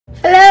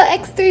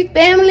X3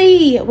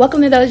 family,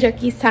 welcome to Those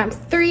Jerkies times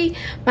 3.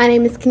 My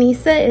name is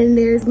Kanisa and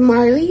there's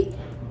Marley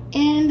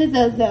and the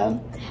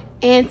Zozo.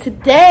 And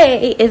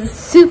today is a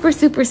super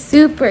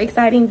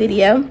exciting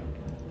video.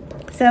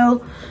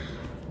 So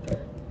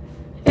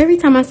every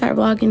time I start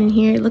vlogging in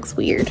here, it looks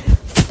weird.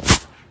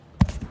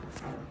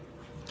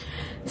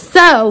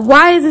 So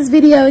why is this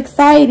video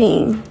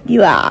exciting,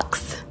 you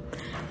ask?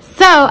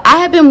 So I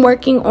have been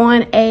working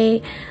on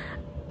a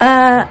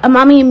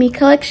mommy and me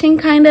collection,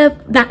 kind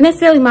of. Not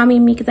necessarily mommy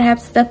and me because I have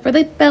stuff for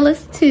the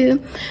fellas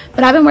too,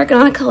 but I've been working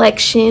on a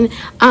collection.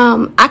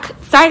 I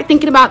started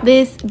thinking about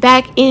this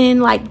back in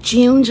like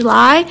June,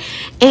 July,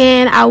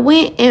 and I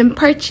went and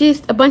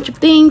purchased a bunch of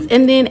things,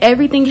 and then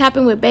everything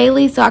happened with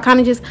Bailee, so I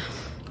kind of just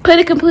put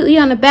it completely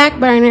on the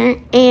back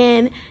burner,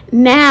 and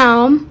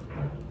now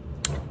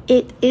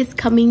it is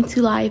coming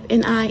to life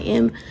and I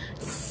am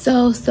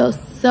so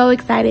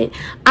excited.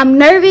 I'm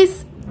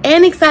nervous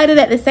and excited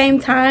at the same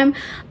time.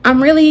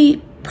 I'm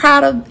really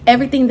proud of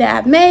everything that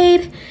I've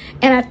made,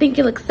 and I think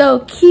it looks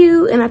so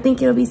cute, and I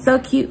think it'll be so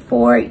cute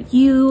for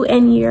you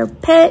and your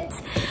pet.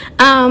 So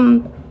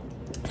I'm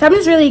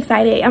just really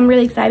excited. I'm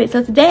really excited.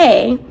 So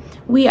today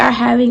we are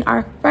having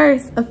our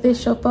first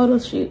official photo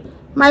shoot.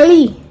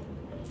 Bailee,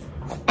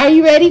 are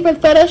you ready for the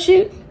photo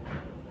shoot?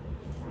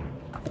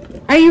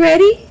 Are you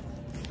ready?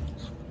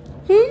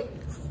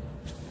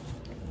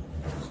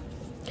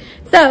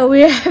 So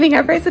we're having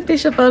our first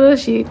official photo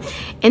shoot,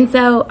 and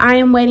so I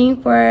am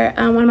waiting for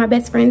one of my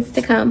best friends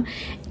to come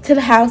to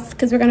the house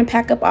because we're going to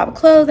pack up all the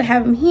clothes. I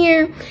have them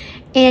here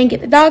and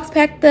get the dogs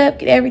packed up,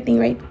 get everything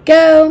ready to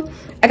go.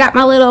 I got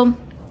my little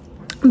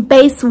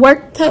base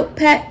work tote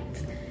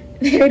packed.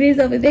 There it is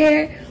over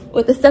there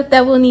with the stuff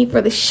that we'll need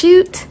for the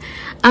shoot.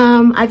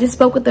 I just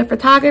spoke with the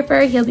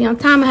photographer. He'll be on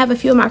time. I have a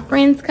few of my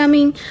friends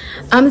coming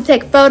to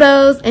take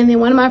photos, and then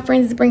one of my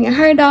friends is bringing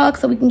her dog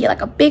so we can get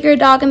like a bigger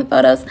dog in the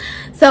photos.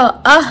 So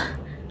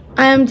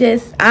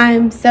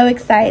I'm so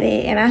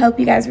excited, and I hope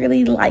you guys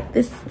really like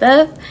this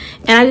stuff,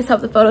 and I just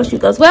hope the photo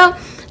shoot goes well.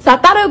 So I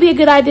thought it would be a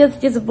good idea to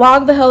just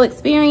vlog the whole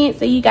experience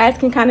so you guys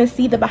can kind of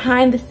see the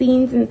behind the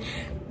scenes and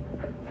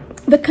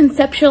the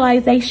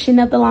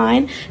conceptualization of the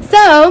line.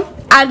 So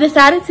I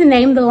decided to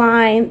name the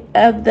line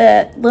of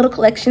the little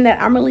collection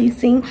that I'm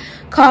releasing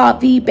called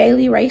the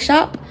Bailee Ray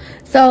Shop.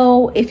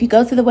 So if you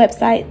go to the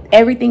website,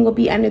 everything will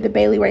be under the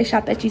Bailee Ray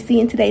Shop that you see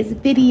in today's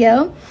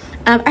video.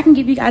 I can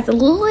give you guys a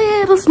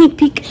little sneak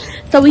peek.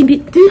 So we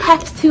do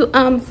have to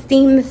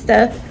steam the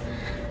stuff,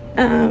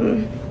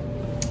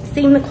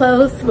 steam the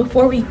clothes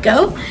before we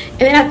go. And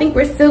then I think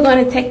we're still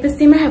going to take the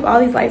steamer. I have all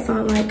these lights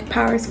on, like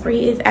power is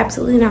free. It's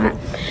absolutely not.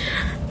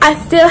 I'm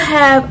still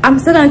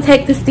going to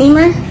take the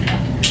steamer.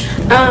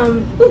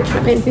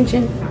 Not paying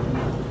attention.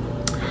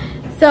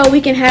 So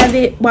we can have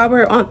it while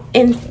we're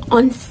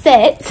on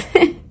set.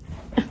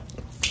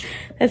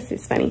 That's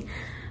just funny.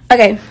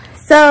 Okay,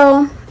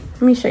 so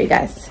let me show you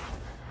guys.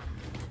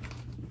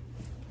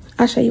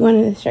 I'll show you one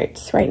of the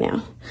shirts right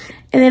now,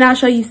 and then I'll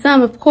show you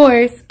some, of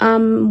course,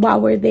 while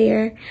we're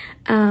there,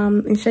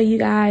 and show you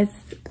guys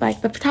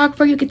like the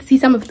photographer. You get to see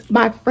some of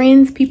my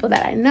friends, people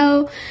that I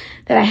know,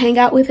 that I hang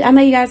out with. I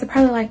know you guys are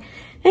probably like,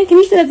 hey,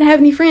 Kanisha doesn't have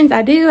any friends.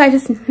 I do. I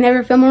just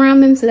never film around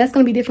them, so that's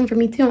going to be different for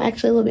me too. I'm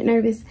actually a little bit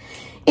nervous.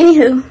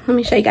 Anywho, let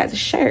me show you guys a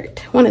shirt.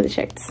 One of the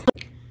shirts.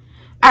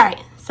 All right,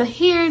 so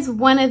here's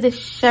one of the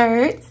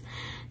shirts.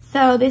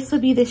 So this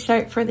would be the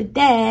shirt for the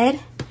dad,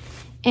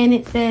 and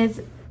it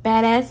says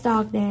Badass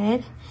Dog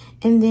Dad.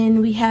 And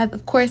then we have,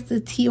 of course, the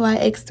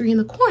TYX3 in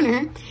the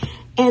corner,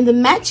 and the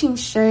matching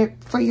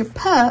shirt for your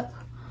pup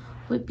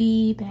would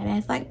be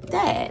Badass Like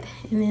Dad.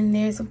 And then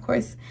there's, of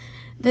course,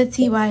 the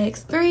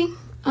TYX3.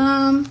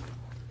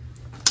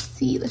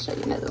 Let's show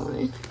you another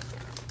one.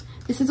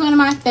 This is one of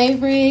my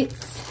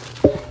favorites.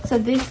 So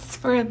this is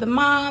for the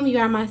mom. You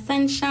are my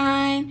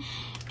sunshine.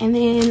 And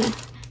then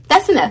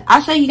that's enough.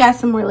 I'll show you guys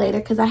some more later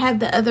because I have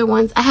the other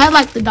ones. I have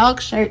like the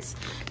dog shirts.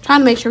 I'm trying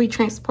to make sure we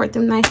transport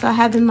them nice. So I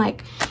have them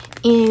like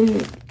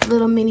in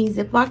little mini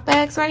Ziploc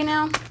bags right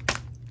now.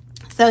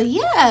 So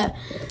yeah.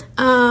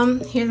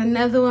 Here's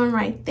another one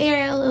right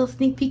there. A little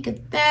sneak peek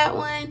of that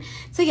one.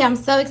 So yeah, I'm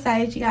so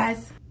excited, you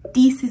guys.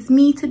 This is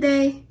me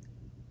today,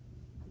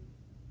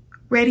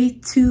 ready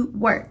to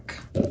work.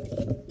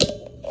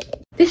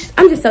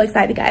 I'm just so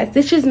excited, guys.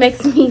 This just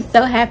makes me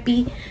so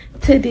happy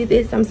to do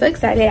this. I'm so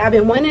excited. I've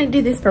been wanting to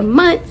do this for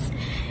months,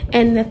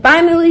 and to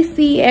finally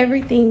see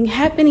everything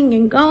happening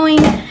and going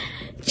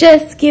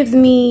just gives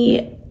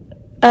me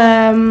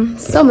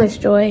so much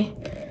joy.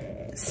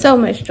 So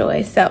much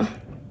joy. So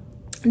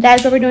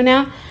that's what we're doing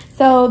now.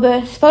 So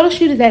the photo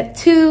shoot is at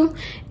 2.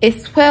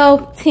 It's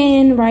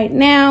 12:10 right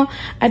now.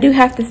 I do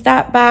have to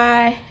stop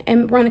by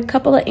and run a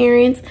couple of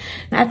errands.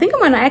 I think I'm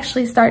going to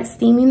actually start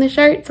steaming the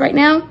shirts right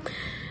now.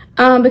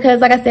 Because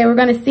like I said, we're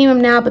going to steam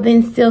them now, but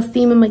then still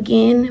steam them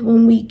again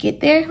when we get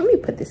there. Let me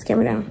put this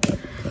camera down.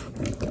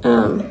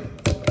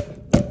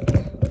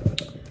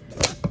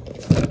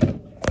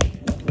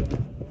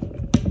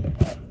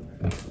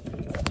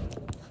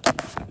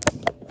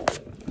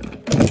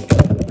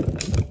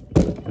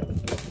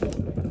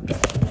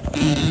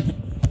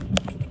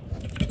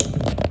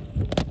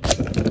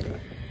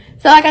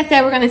 So like I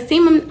said, we're gonna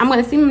steam them. I'm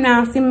gonna steam them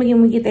now, steam them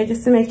again when we get there,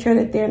 just to make sure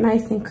that they're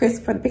nice and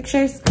crisp for the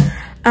pictures.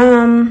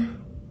 Don't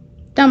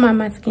mind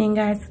my skin,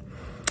 guys.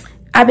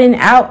 I've been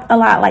out a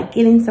lot, like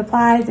getting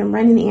supplies and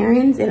running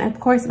errands. And of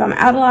course, if I'm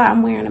out a lot,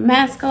 I'm wearing a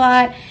mask a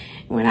lot.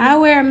 When I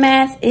wear a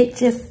mask, it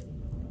just,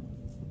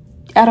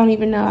 I don't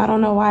even know. I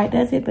don't know why it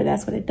does it, but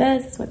that's what it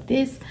does. It's what it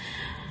is.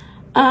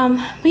 But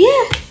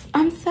yeah,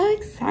 I'm so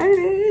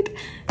excited.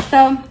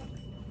 So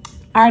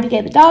I already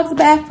gave the dogs a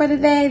bath for the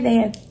day. They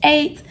have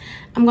ate.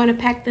 I'm going to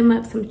pack them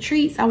up some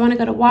treats. I want to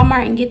go to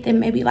Walmart and get them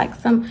maybe like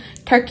some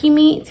turkey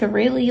meat to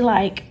really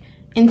like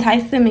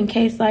entice them in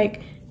case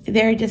like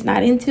they're just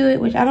not into it,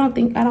 which I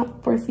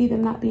don't foresee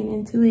them not being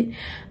into it.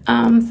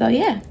 So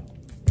yeah,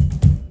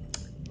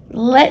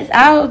 let's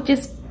start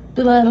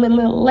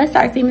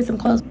steaming some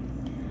clothes.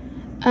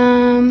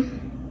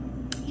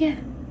 Yeah,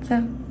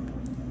 so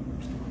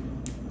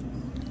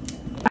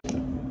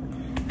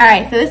all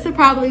right, so this will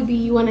probably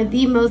be one of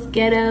the most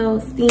ghetto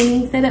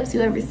steaming setups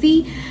you ever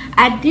see.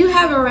 I do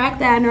have a rack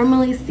that I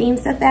normally steam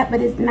stuff at, but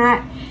it's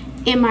not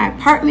in my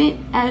apartment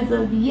as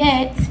of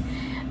yet.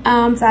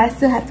 So I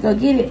still have to go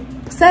get it.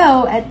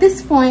 So at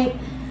this point,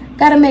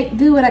 gotta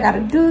do what I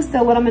gotta do.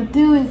 So what I'm gonna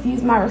do is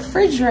use my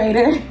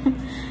refrigerator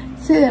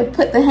to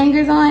put the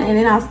hangers on, and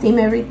then I'll steam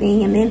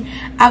everything. And then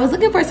I was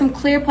looking for some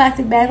clear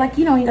plastic bags, like,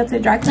 you know, when you go to the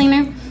dry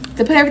cleaner,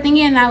 to put everything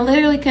in, and I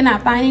literally could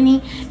not find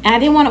any. And I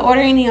didn't want to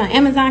order any on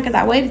Amazon because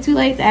I waited too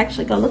late to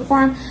actually go look for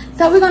them.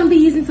 So we're gonna be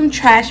using some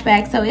trash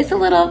bags. So it's a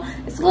little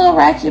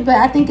ratchet, but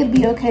I think it'd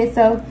be okay.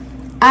 So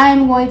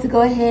I'm going to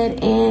go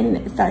ahead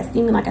and start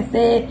steaming, like I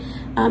said,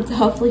 to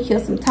hopefully kill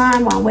some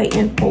time while I'm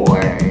waiting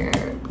for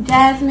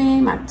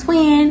Jasmine, my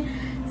twin.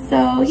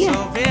 So yeah.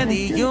 So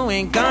really, you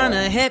ain't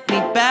gonna hit me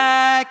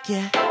back,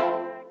 yeah.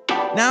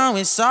 Now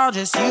it's all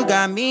just you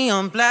got me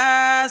on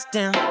blast,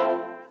 damn.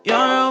 You're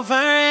over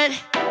it,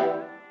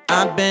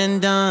 I've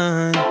been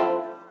done.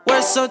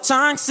 We're so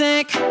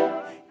toxic,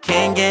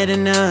 can't get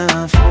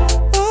enough.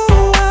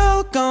 Ooh,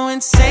 I'll go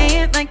and say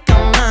it like a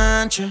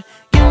mantra.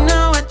 You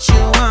know what you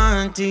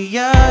want, do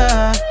ya?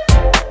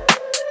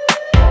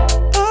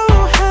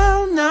 Oh,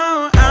 hell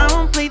no, I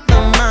won't play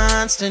the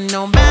monster,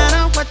 no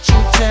matter what you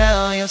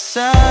tell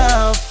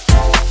yourself.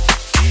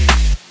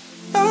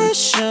 I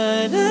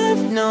should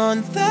have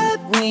known that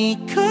we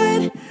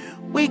could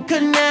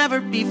never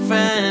be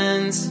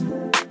friends.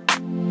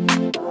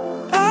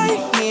 I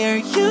hear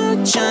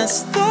you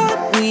just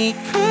thought we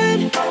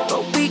could,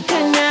 but we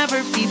could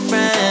never be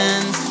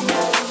friends.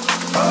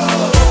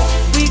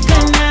 We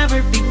could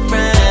never be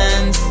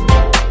friends.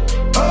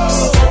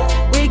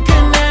 We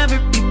could never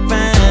be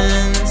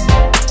friends.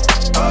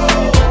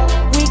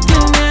 We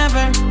could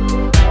never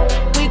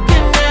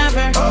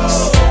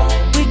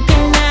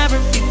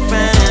be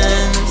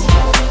friends.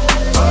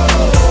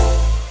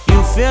 You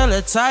feel a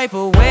type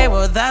of way,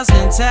 well that's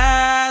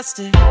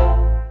fantastic.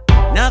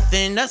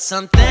 Nothing to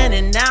something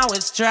and now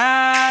it's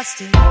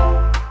drastic.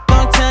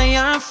 Don't tell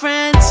your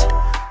friends,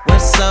 we're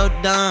so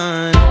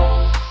done.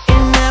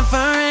 It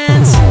never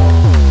ends,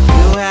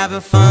 you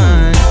having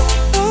fun.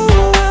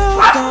 Ooh,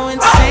 I'll go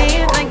and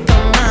say it like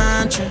a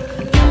mantra.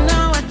 You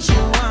know what you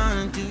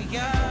want, do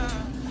ya?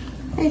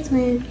 Hey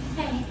twin.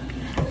 Hey.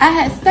 I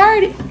had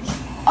started,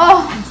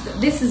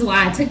 this is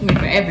why it took me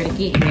forever to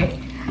get here.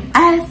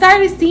 I had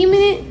started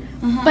steaming it,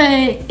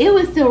 but it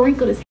was still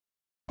wrinkled as hell.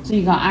 So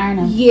you gonna iron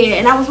them? Yeah,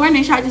 and I was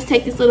wondering, should I just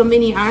take this little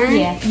mini iron?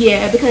 Yeah.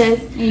 Yeah, because...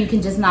 And you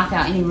can just knock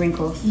out any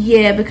wrinkles.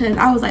 Yeah, because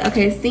I was like,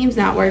 okay, the steam's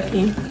not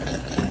working.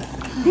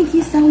 Thank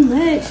you so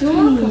much. You're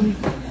welcome.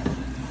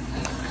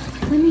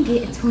 Let me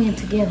get a twin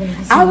together.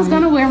 I was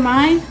gonna wear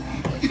mine,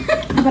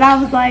 but I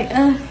was like,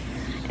 and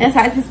so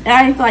I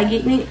didn't feel like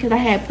getting it because I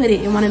had put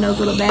it in one of those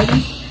little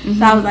baggies.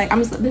 So I was like,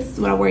 this is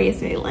what I wore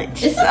yesterday at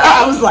lunch. It's so okay.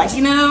 I was like,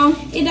 you know,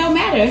 it don't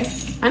matter.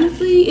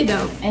 Honestly, it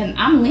don't. And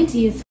I'm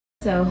linty as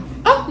so.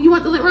 Oh, you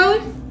want the lint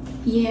roller?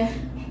 Yeah.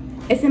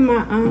 It's in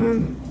my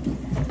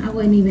I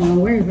wasn't even gonna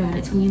worry about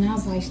it, twin. I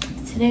was like,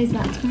 today's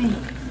about twin.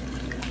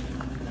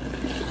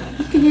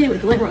 You can hit it with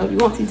the lint roller if you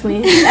want to,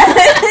 twin.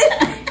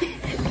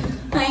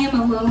 I am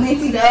a little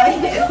linty though.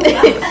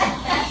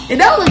 It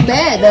don't look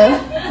bad though.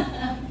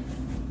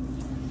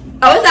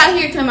 Oh, it's out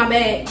here to my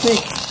bag.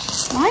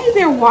 Why is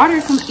there water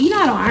coming? You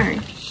know I don't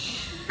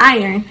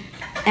iron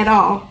at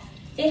all.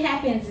 It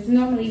happens. It's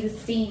normally the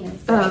steam and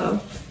stuff. Oh.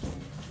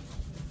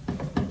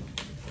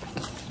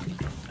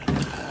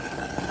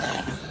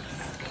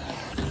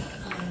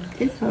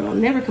 This hoe don't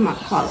never come out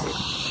the closet.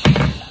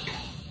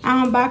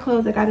 I don't buy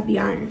clothes that gotta be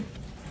ironed.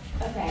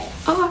 Okay.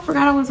 Oh, I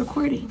forgot I was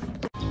recording.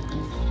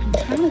 I'm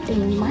trying to think.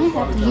 We might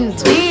have to use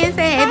Twin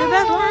said it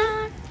was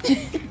one.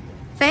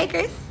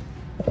 Fakers.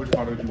 Which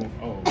part did you want?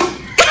 Oh.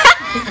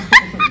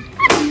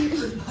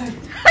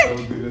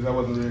 I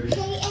wasn't ready.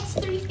 Hey,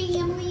 X3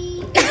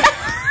 family.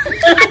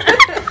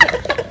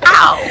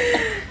 Ow.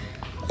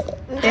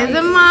 There's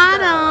a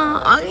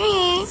model.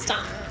 Okay.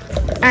 Stop.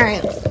 All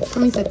right. Let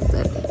me set this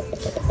up.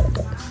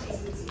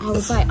 I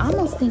was like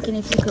almost thinking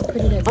if you could put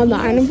it up On the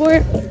ironing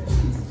board?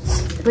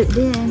 but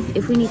then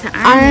if we need to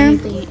iron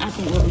anything, I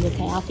think we'll be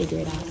okay. I'll figure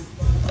it out.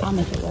 I'll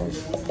make it work.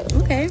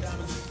 Okay.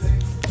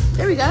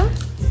 There we go.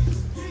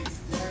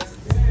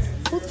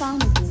 Whose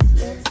phone is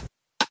this?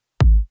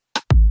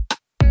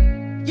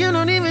 You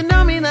don't even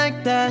know me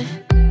like that.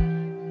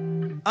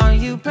 Are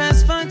you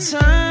pressed for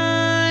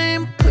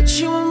time? Put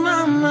you in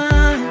my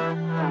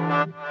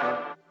mind.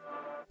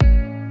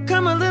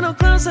 Come a little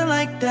closer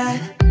like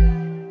that.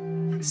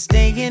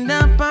 Staying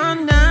up all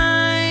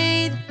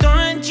night,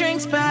 throwing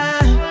drinks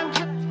back.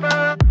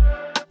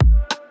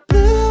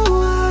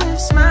 Blue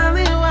eyes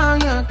smiling while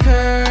you're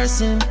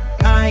cursing.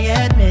 I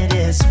admit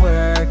it's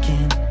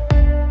working.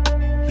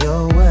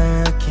 You're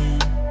working.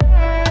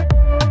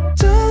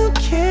 Don't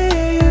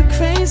care, you're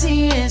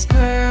crazy, it's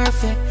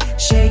perfect.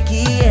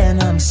 Shaky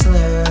and I'm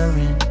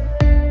slurring,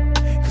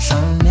 'cause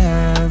I'm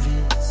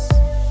nervous.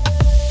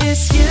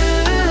 It's you.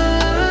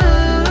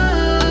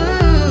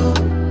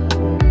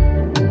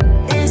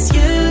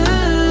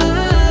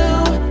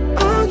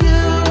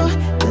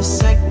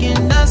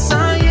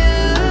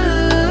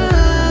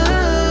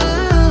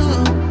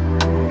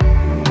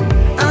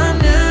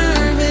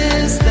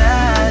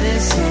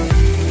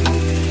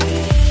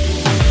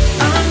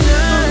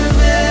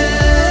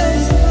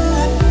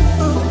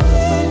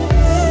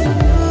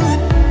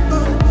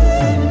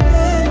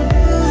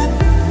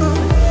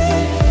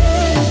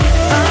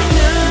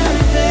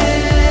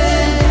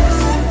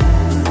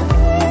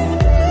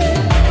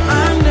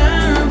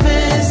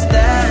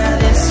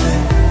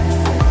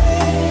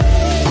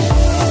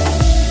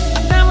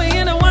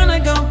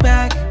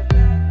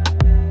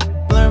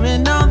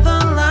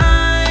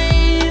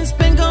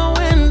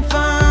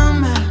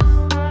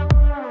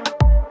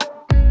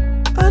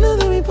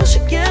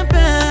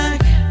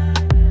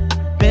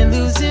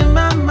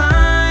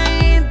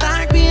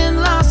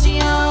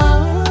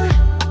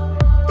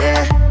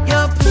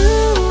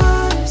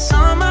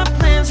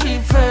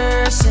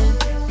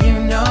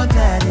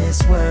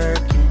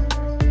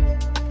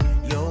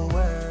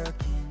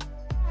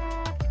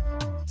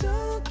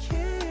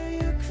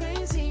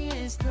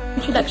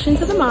 Introduction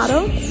to the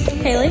model,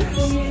 Haley.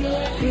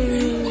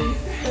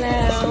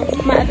 Hello.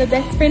 My other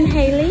best friend,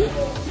 Haley.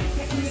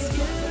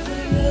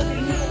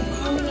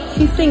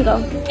 She's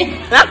single.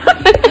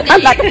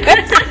 I'm not gonna. You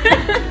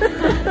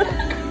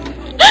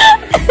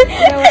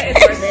know what?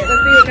 It's worth it.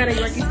 Let's see what kind of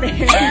Yorkie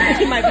stand.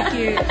 She might be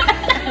cute.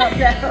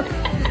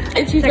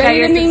 And she's ready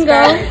to mingle.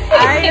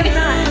 I am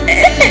not.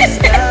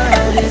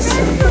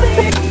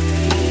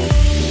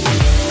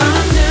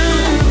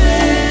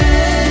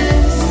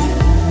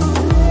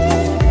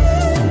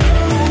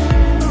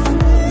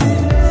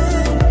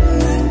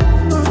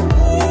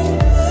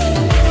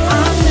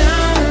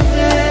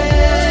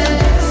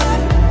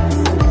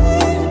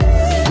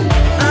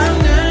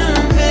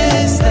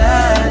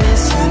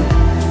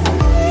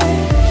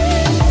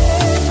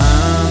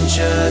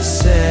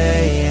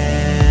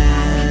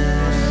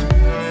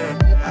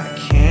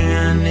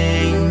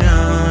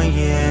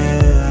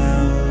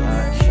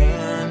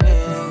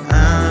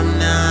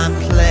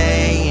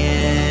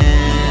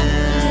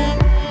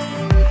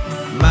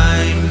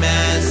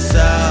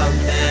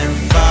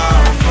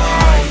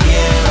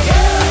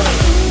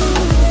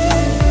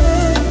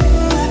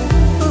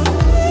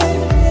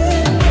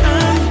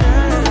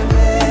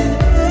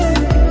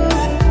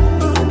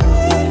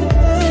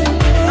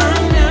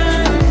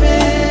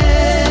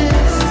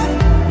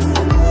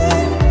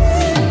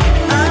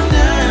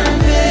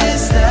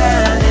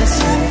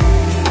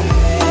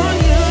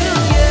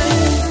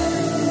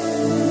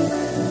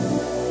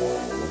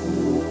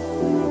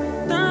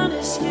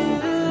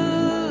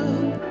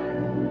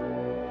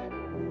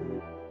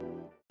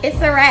 It's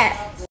a wrap.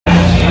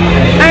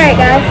 Alright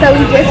guys, so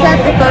we just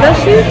left the photo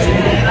shoot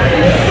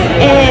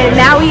and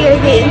now we are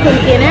getting some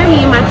dinner,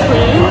 me and my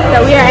twin.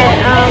 So we are at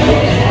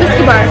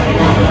Whiskey Bar.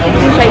 Let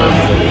me show you.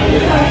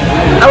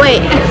 Oh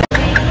wait.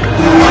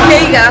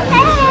 Here you go.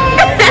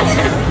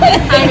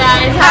 Hi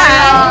guys.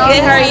 Hi.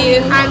 Good, how are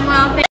you? I'm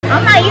well.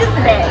 I'm not used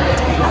to that.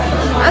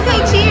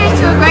 Okay, cheers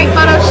to a great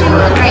photo shoot,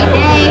 a great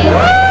day.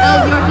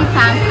 Oh, Yorkie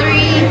time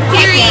 3.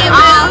 Period.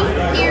 Off.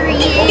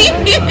 Period.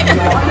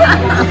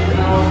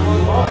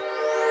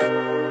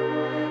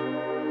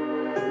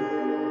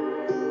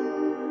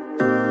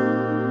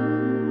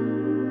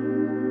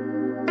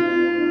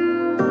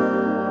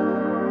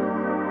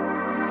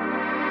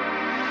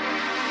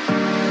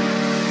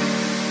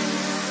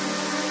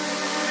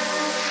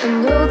 I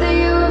know that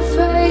you're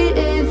afraid,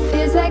 it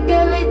feels like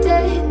every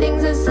day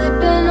things are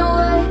slipping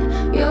away,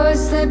 you're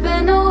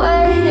slipping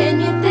away.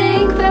 And you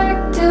think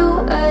back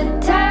to a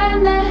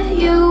time that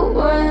you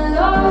were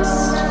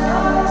lost.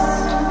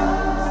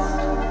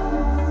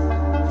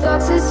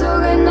 Thoughts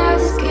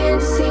disorganized,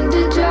 can't seem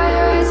to dry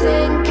your eyes,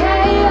 and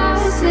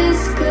chaos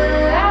is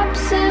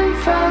collapsing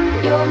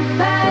from your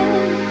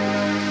mind.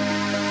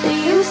 And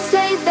you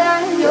say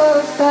that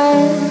you're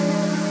fine,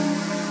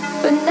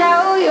 but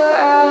now you're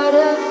out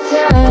of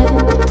time,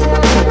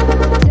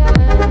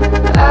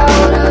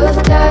 out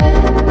of time.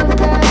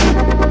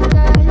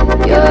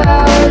 You're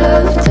out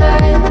of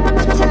time,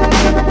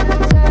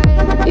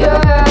 you're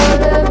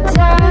out of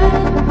time,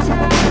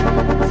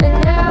 and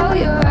now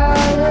you're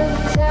out of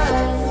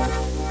time.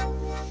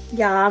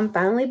 y'all, I'm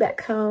finally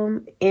back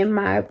home in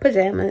my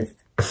pajamas,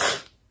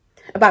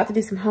 about to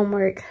do some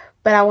homework,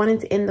 but I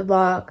wanted to end the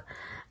vlog.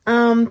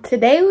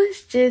 Today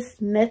was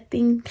just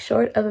nothing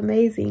short of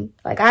amazing.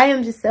 Like, I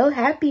am just so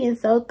happy and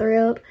so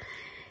thrilled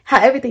how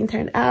everything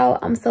turned out.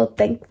 I'm so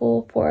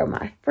thankful for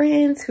my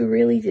friends who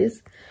really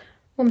just,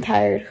 I'm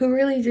tired, who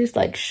really just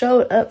like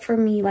showed up for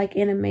me like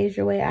in a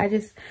major way. I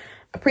just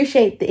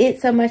appreciate it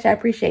so much. I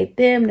appreciate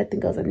them. Nothing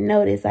goes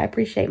unnoticed. I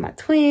appreciate my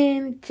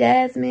twin,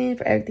 Jasmine,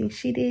 for everything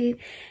she did.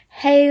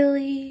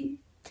 Haley,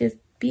 just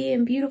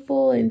being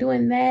beautiful and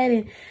doing that.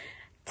 And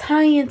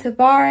Tanya and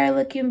Tavara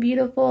looking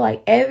beautiful.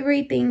 Like,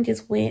 everything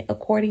just went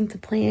according to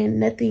plan.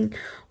 Nothing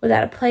was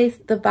out of place.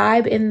 The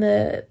vibe in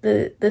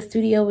the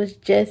studio was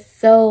just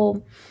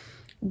so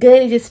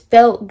good. It just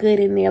felt good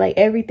in there. Like,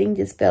 everything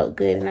just felt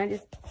good. And I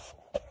just...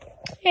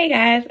 Hey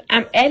guys,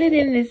 I'm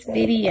editing this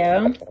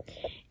video.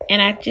 And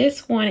I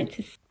just wanted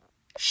to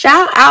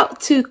shout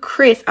out to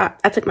Chris.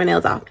 I took my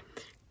nails off.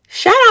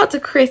 Shout out to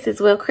Chris as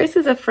well. Chris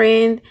is a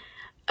friend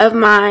of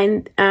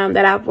mine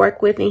that I've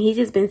worked with, and he's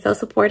just been so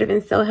supportive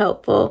and so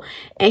helpful.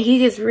 And he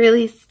just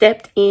really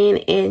stepped in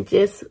and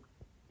just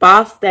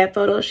bossed that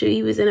photo shoot.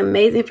 He was an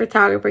amazing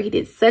photographer. He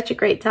did such a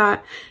great job.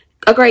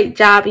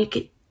 You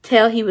could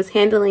tell he was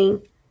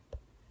handling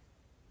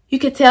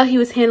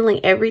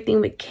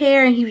everything with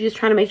care, and he was just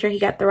trying to make sure he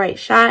got the right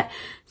shot.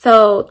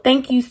 So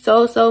thank you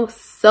so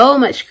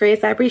much,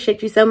 Chris. I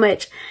appreciate you so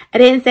much. I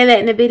didn't say that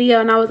in the video,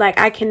 and I was like,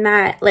 I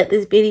cannot let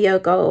this video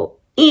go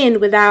in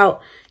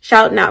without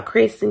shouting out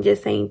Chris and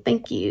just saying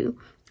thank you.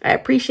 I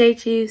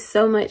appreciate you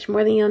so much,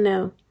 more than you'll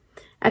know.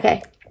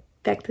 Okay,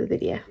 back to the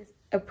video.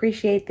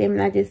 Appreciate them,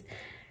 and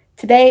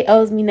today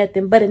owes me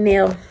nothing but a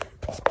nail.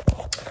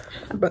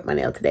 I broke my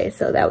nail today,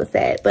 so that was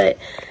sad, but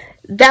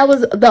that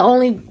was the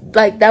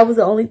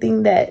only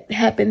thing that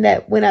happened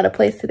that went out of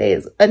place today,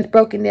 is a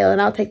broken nail,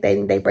 and I'll take that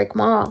any day, break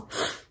them all.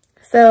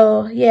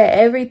 So yeah,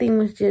 everything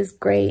was just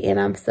great, and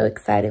I'm so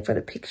excited for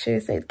the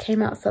pictures. It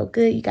came out so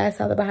good. You guys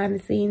saw the behind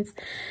the scenes.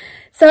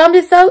 So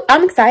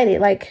I'm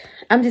excited. Like,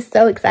 I'm just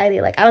so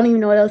excited. Like, I don't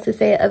even know what else to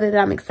say other than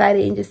I'm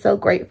excited and just so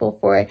grateful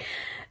for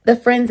the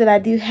friends that I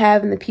do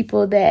have and the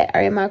people that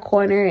are in my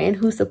corner and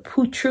who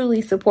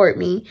truly support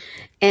me.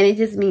 And it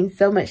just means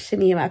so much to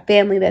me and my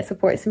family that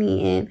supports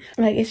me. And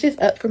like, it's just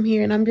up from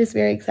here. And I'm just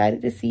very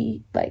excited to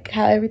see like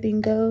how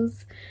everything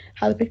goes,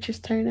 how the pictures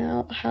turn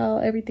out, how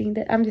everything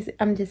that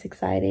I'm just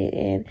excited.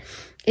 And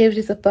it was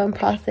just a fun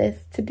process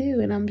to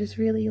do. And I'm just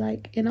really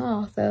like in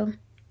awe. So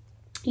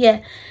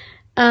yeah,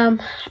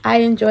 I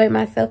enjoyed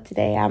myself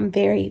today. I'm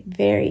very,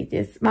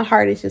 my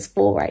heart is just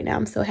full right now.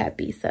 I'm so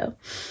happy. So,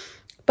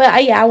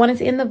 but yeah, I wanted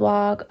to end the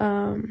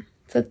vlog.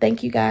 So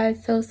thank you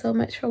guys so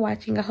much for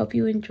watching. I hope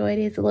you enjoyed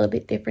it. It's a little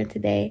bit different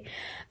today,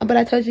 but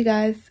I told you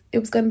guys it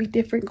was going to be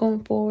different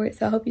going forward.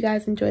 So I hope you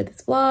guys enjoyed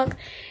this vlog,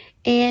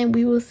 and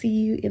we will see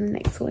you in the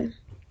next one.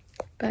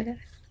 Bye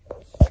guys.